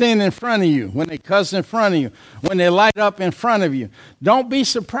sin in front of you, when they cuss in front of you, when they light up in front of you. Don't be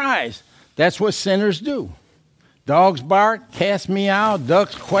surprised. That's what sinners do. Dogs bark, cats meow,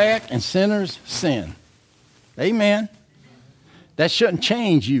 ducks quack, and sinners sin. Amen. That shouldn't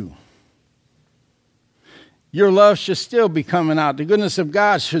change you. Your love should still be coming out. The goodness of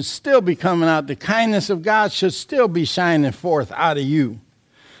God should still be coming out. The kindness of God should still be shining forth out of you.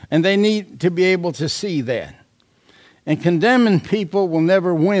 And they need to be able to see that. And condemning people will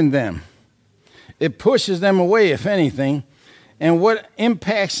never win them. It pushes them away, if anything. And what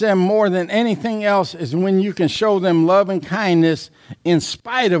impacts them more than anything else is when you can show them love and kindness in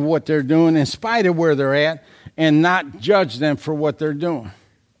spite of what they're doing, in spite of where they're at, and not judge them for what they're doing.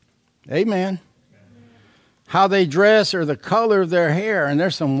 Amen. How they dress or the color of their hair, and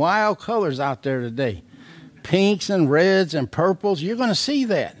there's some wild colors out there today. Pinks and reds and purples, you're going to see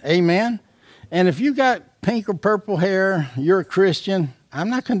that. Amen. And if you got pink or purple hair, you're a Christian,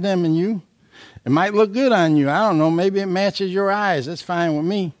 I'm not condemning you. It might look good on you. I don't know. Maybe it matches your eyes. That's fine with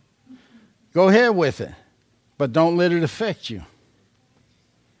me. Go ahead with it. But don't let it affect you.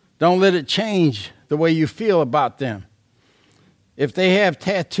 Don't let it change the way you feel about them. If they have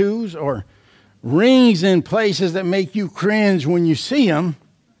tattoos or rings in places that make you cringe when you see them,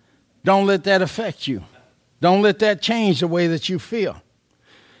 don't let that affect you. Don't let that change the way that you feel.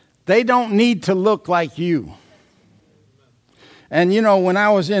 They don't need to look like you. And, you know, when I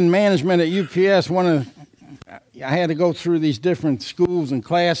was in management at UPS, I had to go through these different schools and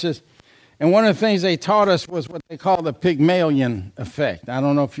classes. And one of the things they taught us was what they call the Pygmalion effect. I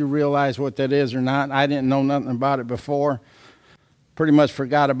don't know if you realize what that is or not. I didn't know nothing about it before. Pretty much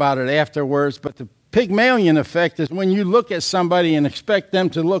forgot about it afterwards. But the Pygmalion effect is when you look at somebody and expect them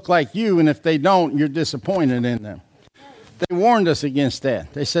to look like you, and if they don't, you're disappointed in them. They warned us against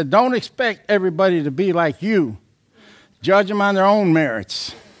that. They said, don't expect everybody to be like you. Judge them on their own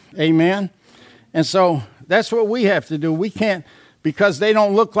merits. Amen? And so that's what we have to do. We can't, because they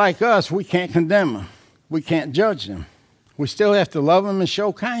don't look like us, we can't condemn them. We can't judge them. We still have to love them and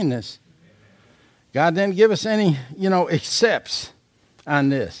show kindness. God didn't give us any, accepts on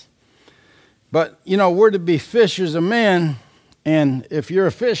this. But, we're to be fishers of men. And if you're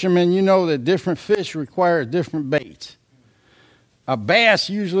a fisherman, you know that different fish require different baits. A bass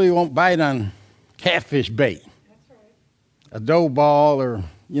usually won't bite on catfish bait. A dough ball or,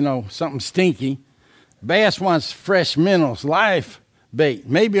 something stinky. Bass wants fresh minnows, live bait.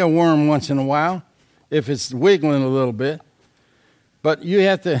 Maybe a worm once in a while if it's wiggling a little bit. But you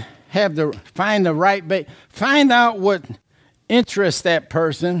have to find the right bait. Find out what interests that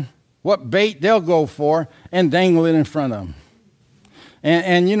person, what bait they'll go for, and dangle it in front of them.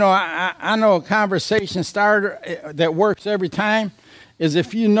 And I know a conversation starter that works every time is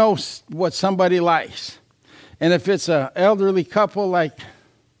if you know what somebody likes. And if it's an elderly couple like,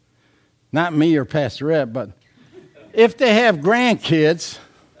 not me or Pastor Ed, but if they have grandkids,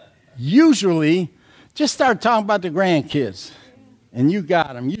 usually just start talking about the grandkids. And you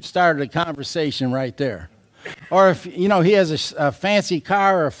got them. You started a conversation right there. Or if, he has a fancy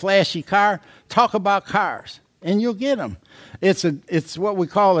car or a flashy car, talk about cars. And you'll get them. It's what we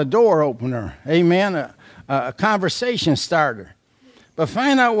call a door opener. Amen? A conversation starter. But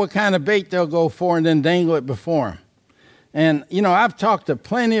find out what kind of bait they'll go for and then dangle it before them. And, I've talked to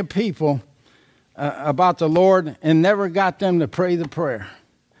plenty of people about the Lord and never got them to pray the prayer.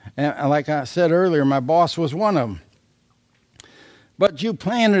 And like I said earlier, my boss was one of them. But you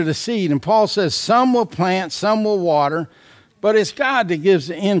planted a seed. And Paul says some will plant, some will water, but it's God that gives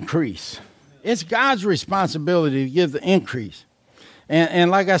the increase. It's God's responsibility to give the increase. And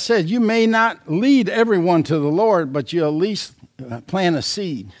like I said, you may not lead everyone to the Lord, but you at least plant a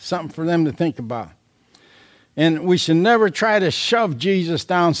seed, something for them to think about. And we should never try to shove Jesus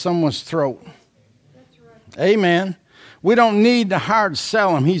down someone's throat. That's right. Amen. We don't need to hard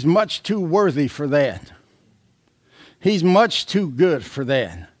sell him. He's much too worthy for that. He's much too good for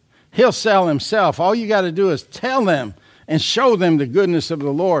that. He'll sell himself. All you got to do is tell them and show them the goodness of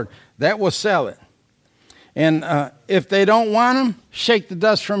the Lord. That will sell it. And if they don't want him, shake the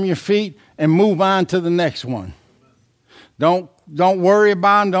dust from your feet and move on to the next one. Don't worry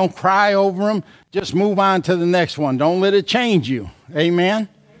about them. Don't cry over them. Just move on to the next one. Don't let it change you. Amen?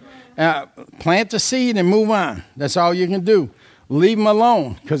 Plant the seed and move on. That's all you can do. Leave them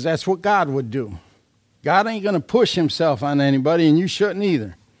alone, because that's what God would do. God ain't going to push himself on anybody, and you shouldn't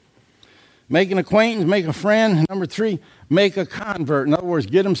either. Make an acquaintance, make a friend. Number 3, make a convert. In other words,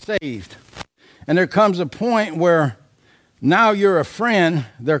 get them saved. And there comes a point where now you're a friend,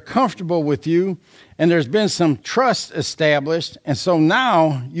 they're comfortable with you, and there's been some trust established, and so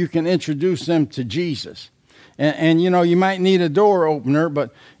now you can introduce them to Jesus. And you know, you might need a door opener,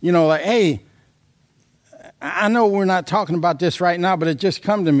 but, you know, like, hey, I know we're not talking about this right now, but it just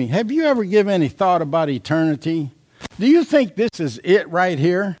come to me. Have you ever given any thought about eternity? Do you think this is it right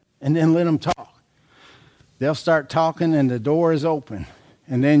here? And then let them talk. They'll start talking, and the door is open.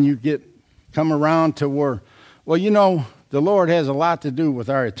 And then you come around to where, well, you know, the Lord has a lot to do with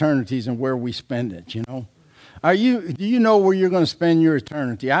our eternities and where we spend it, you know. Do you know where you're going to spend your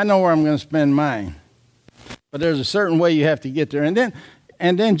eternity? I know where I'm going to spend mine. But there's a certain way you have to get there.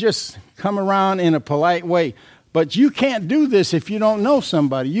 And then just come around in a polite way. But you can't do this if you don't know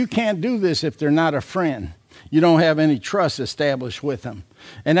somebody. You can't do this if they're not a friend. You don't have any trust established with them.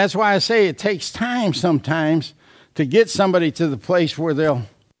 And that's why I say it takes time sometimes to get somebody to the place where they'll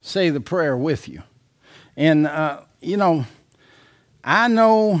say the prayer with you. And, you know, I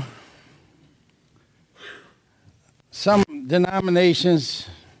know some denominations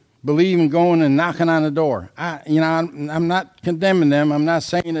believe in going and knocking on the door. I'm not condemning them. I'm not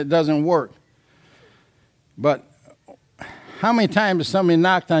saying it doesn't work. But how many times has somebody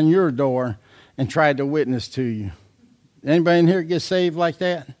knocked on your door and tried to witness to you? Anybody in here get saved like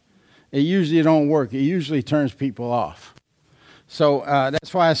that? It usually don't work. It usually turns people off. So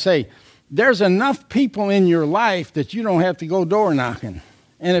that's why I say there's enough people in your life that you don't have to go door knocking.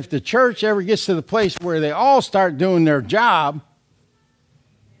 And if the church ever gets to the place where they all start doing their job,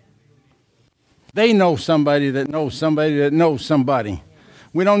 they know somebody that knows somebody that knows somebody.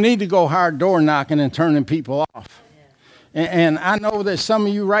 We don't need to go hard door knocking and turning people off. And I know that some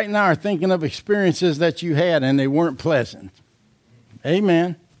of you right now are thinking of experiences that you had and they weren't pleasant.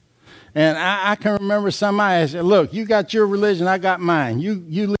 Amen. And I can remember somebody said, look, you got your religion, I got mine. You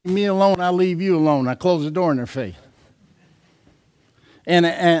leave me alone, I'll leave you alone. I close the door in their face. And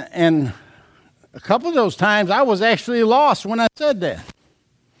a couple of those times I was actually lost when I said that.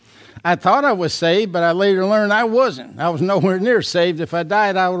 I thought I was saved, but I later learned I wasn't. I was nowhere near saved. If I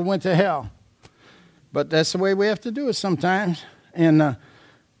died, I would have went to hell. But that's the way we have to do it sometimes. And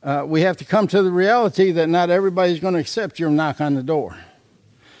we have to come to the reality that not everybody's going to accept your knock on the door.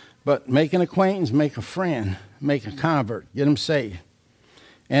 But make an acquaintance, make a friend, make a convert, get them saved.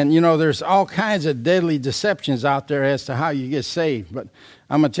 And, you know, there's all kinds of deadly deceptions out there as to how you get saved. But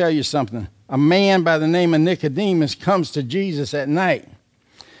I'm going to tell you something. A man by the name of Nicodemus comes to Jesus at night.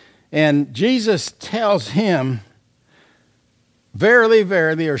 And Jesus tells him, verily,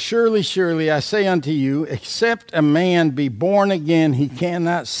 verily, or surely, surely, I say unto you, except a man be born again, he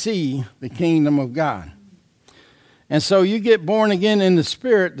cannot see the kingdom of God. And so you get born again in the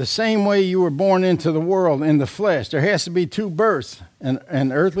spirit the same way you were born into the world in the flesh. There has to be 2 births,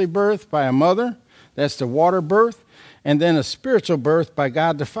 an earthly birth by a mother, that's the water birth, and then a spiritual birth by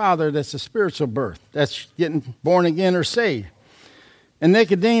God the Father, that's a spiritual birth. That's getting born again or saved. And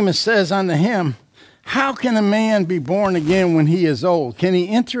Nicodemus says unto him, how can a man be born again when he is old? Can he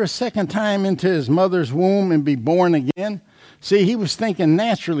enter a second time into his mother's womb and be born again? See, he was thinking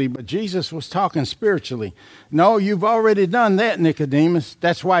naturally, but Jesus was talking spiritually. No, you've already done that, Nicodemus.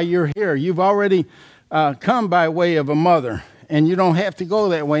 That's why you're here. You've already come by way of a mother, and you don't have to go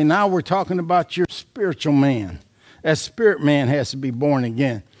that way. Now we're talking about your spiritual man. That spirit man has to be born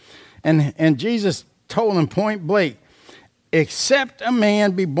again. And Jesus told him point blank, except a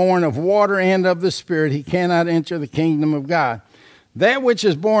man be born of water and of the Spirit, he cannot enter the kingdom of God. That which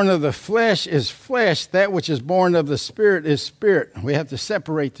is born of the flesh is flesh. That which is born of the Spirit is spirit. We have to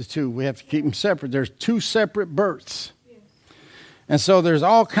separate the two. We have to keep them separate. There's 2 separate births. Yes. And so there's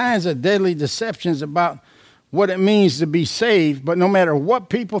all kinds of deadly deceptions about what it means to be saved. But no matter what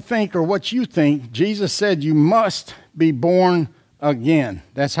people think or what you think, Jesus said you must be born again.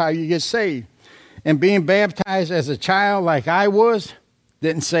 That's how you get saved. And being baptized as a child like I was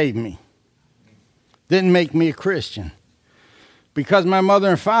didn't save me. didn't make me a Christian. Because my mother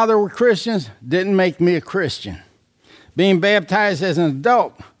and father were Christians didn't make me a Christian. Being baptized as an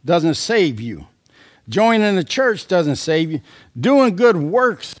adult doesn't save you. Joining the church doesn't save you. Doing good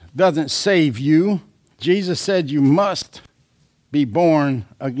works doesn't save you. Jesus said you must be born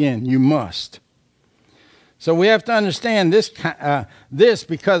again. You must. So we have to understand this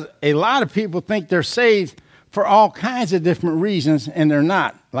because a lot of people think they're saved for all kinds of different reasons, and they're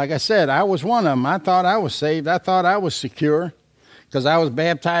not. Like I said, I was one of them. I thought I was saved. I thought I was secure because I was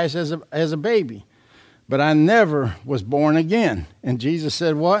baptized as a baby. But I never was born again. And Jesus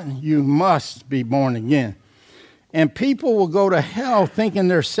said, what? You must be born again. And people will go to hell thinking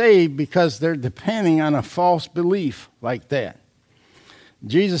they're saved because they're depending on a false belief like that.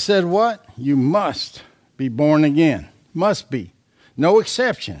 Jesus said, what? You must be born again. Must be. No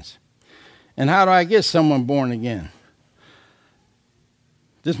exceptions. And how do I get someone born again?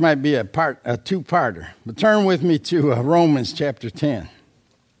 This might be a two-parter. But turn with me to Romans chapter 10.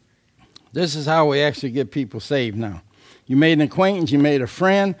 This is how we actually get people saved now. You made an acquaintance, you made a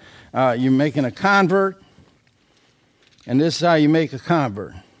friend, you're making a convert, and this is how you make a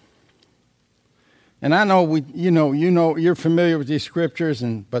convert. And I know you're familiar with these scriptures,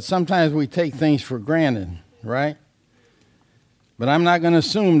 but sometimes we take things for granted, right? But I'm not going to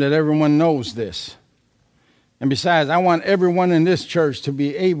assume that everyone knows this. And besides, I want everyone in this church to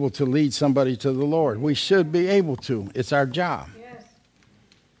be able to lead somebody to the Lord. We should be able to. It's our job. Yes.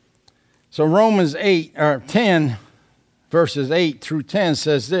 So Romans 10, verses 8 through 10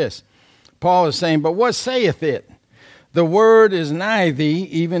 says this. Paul is saying, but what saith it? The word is nigh thee,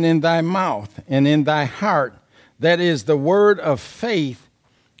 even in thy mouth and in thy heart. That is the word of faith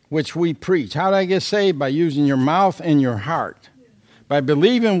which we preach. How do I get saved? By using your mouth and your heart. By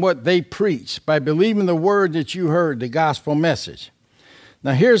believing what they preach, by believing the word that you heard, the gospel message.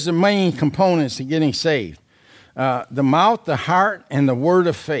 Now here's the main components to getting saved. The mouth, the heart, and the word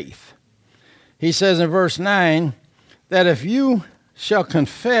of faith. He says in verse 9, that if you shall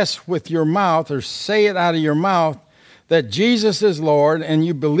confess with your mouth, or say it out of your mouth, that Jesus is Lord, and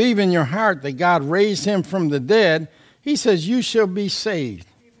you believe in your heart that God raised him from the dead, he says you shall be saved.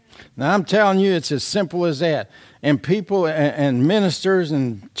 Now I'm telling you, it's as simple as that. And people and ministers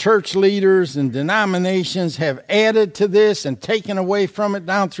and church leaders and denominations have added to this and taken away from it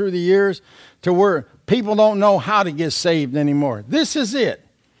down through the years to where people don't know how to get saved anymore. This is it.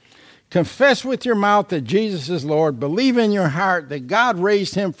 Confess with your mouth that Jesus is Lord. Believe in your heart that God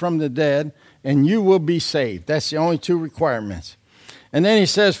raised him from the dead, and you will be saved. That's the only two requirements. And then he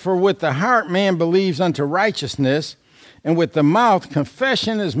says, for with the heart man believes unto righteousness, and with the mouth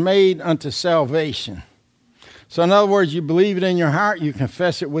confession is made unto salvation. So in other words, you believe it in your heart, you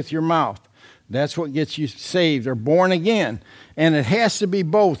confess it with your mouth. That's what gets you saved or born again. And it has to be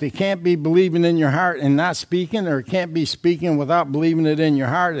both. It can't be believing in your heart and not speaking, or it can't be speaking without believing it in your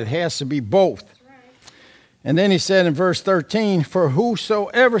heart. It has to be both. Right. And then he said in verse 13, for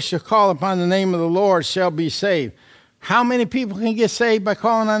whosoever shall call upon the name of the Lord shall be saved. How many people can get saved by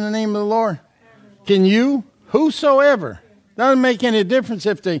calling on the name of the Lord? Can you? Whosoever. Doesn't make any difference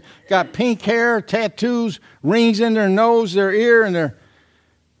if they got pink hair, tattoos, rings in their nose, their ear, and their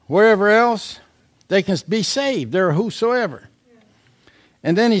wherever else. They can be saved. They're whosoever.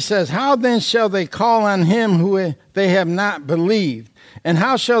 And then he says, how then shall they call on him who they have not believed? And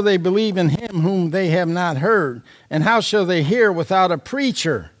how shall they believe in him whom they have not heard? And how shall they hear without a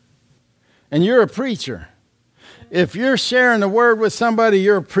preacher? And you're a preacher. If you're sharing the word with somebody,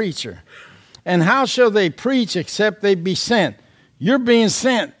 you're a preacher. And how shall they preach except they be sent? You're being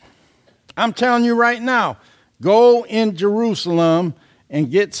sent. I'm telling you right now, go in Jerusalem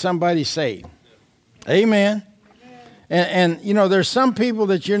and get somebody saved. Amen. And there's some people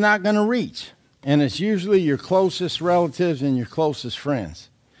that you're not going to reach. And it's usually your closest relatives and your closest friends.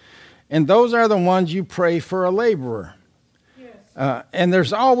 And those are the ones you pray for a laborer. Yes. And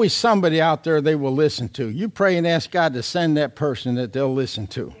there's always somebody out there they will listen to. You pray and ask God to send that person that they'll listen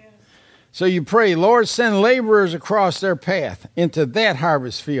to. So you pray, Lord, send laborers across their path into that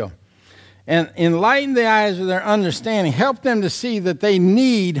harvest field. And enlighten the eyes of their understanding. Help them to see that they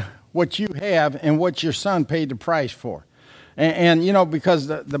need what you have and what your son paid the price for. And because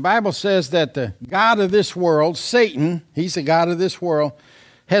the Bible says that the God of this world, Satan, he's the God of this world,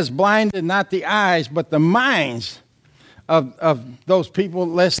 has blinded not the eyes, but the minds of those people,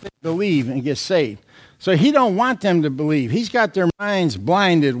 lest they believe and get saved. So he don't want them to believe. He's got their minds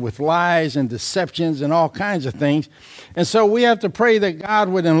blinded with lies and deceptions and all kinds of things. And so we have to pray that God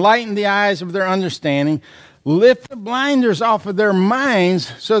would enlighten the eyes of their understanding, lift the blinders off of their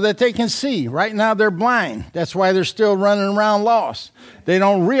minds so that they can see. Right now they're blind. That's why they're still running around lost. They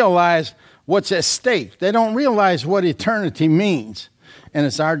don't realize what's at stake. They don't realize what eternity means. And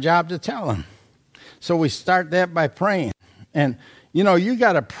it's our job to tell them. So we start that by praying. And, you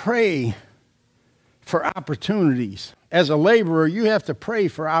got to pray for opportunities. As a laborer, you have to pray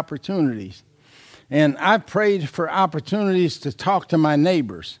for opportunities. And I've prayed for opportunities to talk to my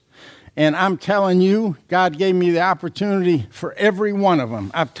neighbors. And I'm telling you, God gave me the opportunity for every one of them.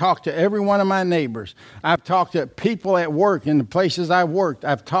 I've talked to every one of my neighbors. I've talked to people at work in the places I've worked.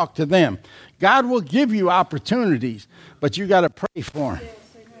 I've talked to them. God will give you opportunities, but you got to pray for them.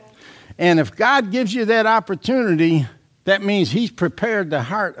 And if God gives you that opportunity, that means he's prepared the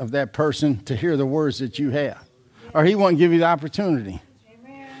heart of that person to hear the words that you have, or he won't give you the opportunity.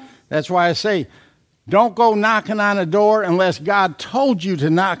 Amen. That's why I say, don't go knocking on a door unless God told you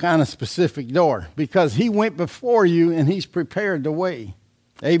to knock on a specific door, because he went before you and he's prepared the way.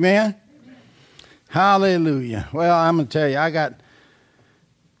 Amen? Hallelujah. Well, I'm going to tell you, I got at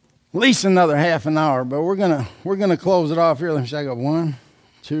least another half an hour, but we're gonna close it off here. Let me see, I got 1,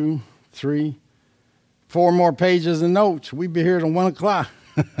 2, 3, 4 more pages of notes. We'd be here till 1 o'clock.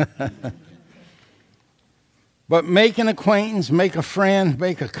 But make an acquaintance, make a friend,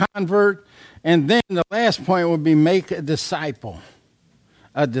 make a convert. And then the last point would be make a disciple.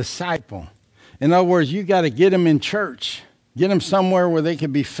 A disciple. In other words, you got to get them in church. Get them somewhere where they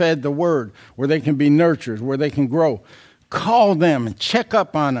can be fed the word, where they can be nurtured, where they can grow. Call them and check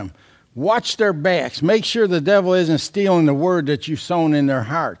up on them. Watch their backs. Make sure the devil isn't stealing the word that you've sown in their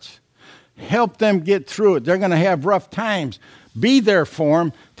hearts. Help them get through it. They're going to have rough times. Be there for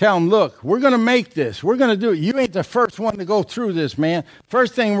them. Tell them, look, we're going to make this. We're going to do it. You ain't the first one to go through this, man.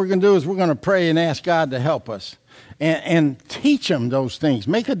 First thing we're going to do is we're going to pray and ask God to help us. And teach them those things.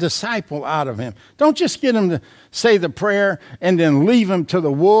 Make a disciple out of him. Don't just get him to say the prayer and then leave him to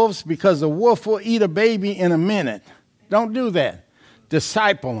the wolves, because the wolf will eat a baby in a minute. Don't do that.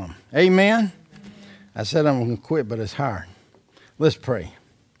 Disciple them. Amen? I said I'm going to quit, but it's hard. Let's pray.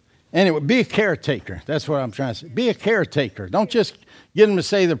 Anyway, be a caretaker. That's what I'm trying to say. Be a caretaker. Don't just get them to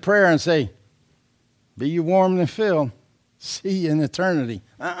say the prayer and say, be you warm and filled. See you in eternity.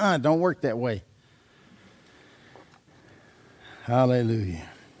 Don't work that way. Hallelujah.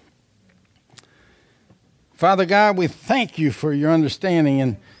 Father God, we thank you for your understanding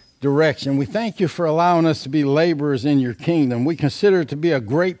and direction. We thank you for allowing us to be laborers in your kingdom. We consider it to be a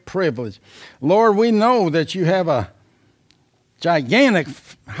great privilege. Lord, we know that you have a gigantic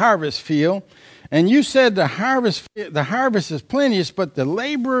harvest field, and you said the harvest is plenteous, but the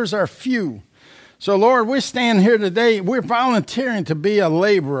laborers are few. So, Lord, we stand here today. We're volunteering to be a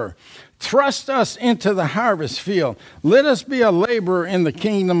laborer. Thrust us into the harvest field. Let us be a laborer in the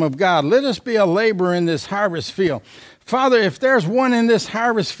kingdom of God. Let us be a laborer in this harvest field. Father, if there's one in this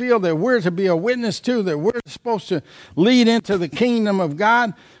harvest field that we're to be a witness to, that we're supposed to lead into the kingdom of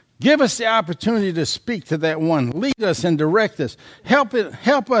God, give us the opportunity to speak to that one. Lead us and direct us. Help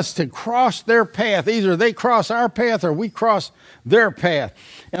us to cross their path. Either they cross our path or we cross their path.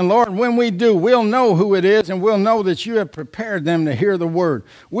 And Lord, when we do, we'll know who it is, and we'll know that you have prepared them to hear the word.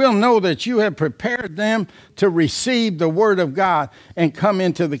 We'll know that you have prepared them to receive the word of God and come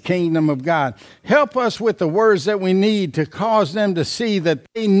into the kingdom of God. Help us with the words that we need to cause them to see that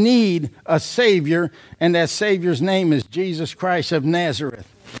they need a Savior, and that Savior's name is Jesus Christ of Nazareth.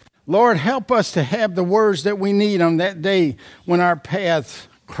 Lord, help us to have the words that we need on that day when our paths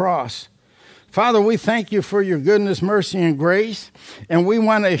cross. Father, we thank you for your goodness, mercy, and grace. And we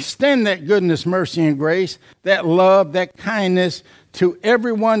want to extend that goodness, mercy, and grace, that love, that kindness to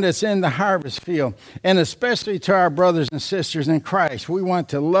everyone that's in the harvest field, and especially to our brothers and sisters in Christ. We want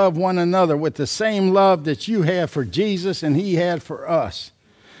to love one another with the same love that you have for Jesus and he had for us.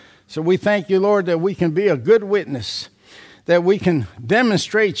 So we thank you, Lord, that we can be a good witness, that we can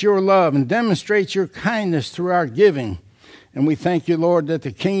demonstrate your love and demonstrate your kindness through our giving. And we thank you, Lord, that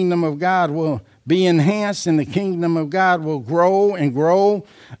the kingdom of God will be enhanced and the kingdom of God will grow and grow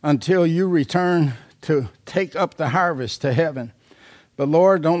until you return to take up the harvest to heaven. But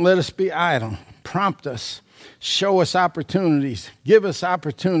Lord, don't let us be idle. Prompt us. Show us opportunities. Give us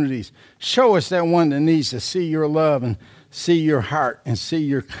opportunities. Show us that one that needs to see your love and see your heart and see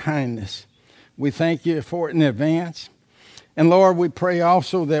your kindness. We thank you for it in advance. And Lord, we pray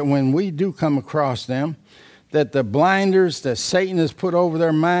also that when we do come across them, that the blinders that Satan has put over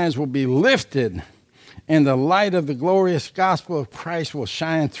their minds will be lifted, and the light of the glorious gospel of Christ will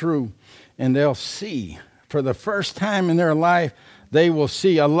shine through, and they'll see. For the first time in their life, they will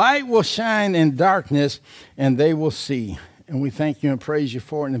see. A light will shine in darkness, and they will see. And we thank you and praise you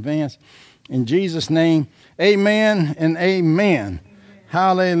for it in advance. In Jesus' name, amen and amen.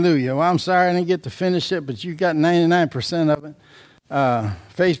 Hallelujah. Well, I'm sorry I didn't get to finish it, but you got 99% of it.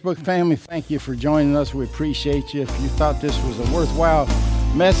 Facebook family, thank you for joining us. We appreciate you. If you thought this was a worthwhile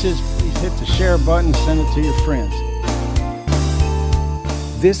message, please hit the share button and send it to your friends.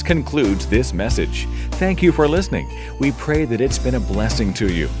 This concludes this message. Thank you for listening. We pray that it's been a blessing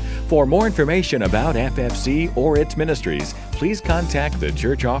to you. For more information about FFC or its ministries, please contact the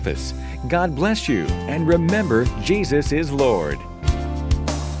church office. God bless you, and remember, Jesus is Lord.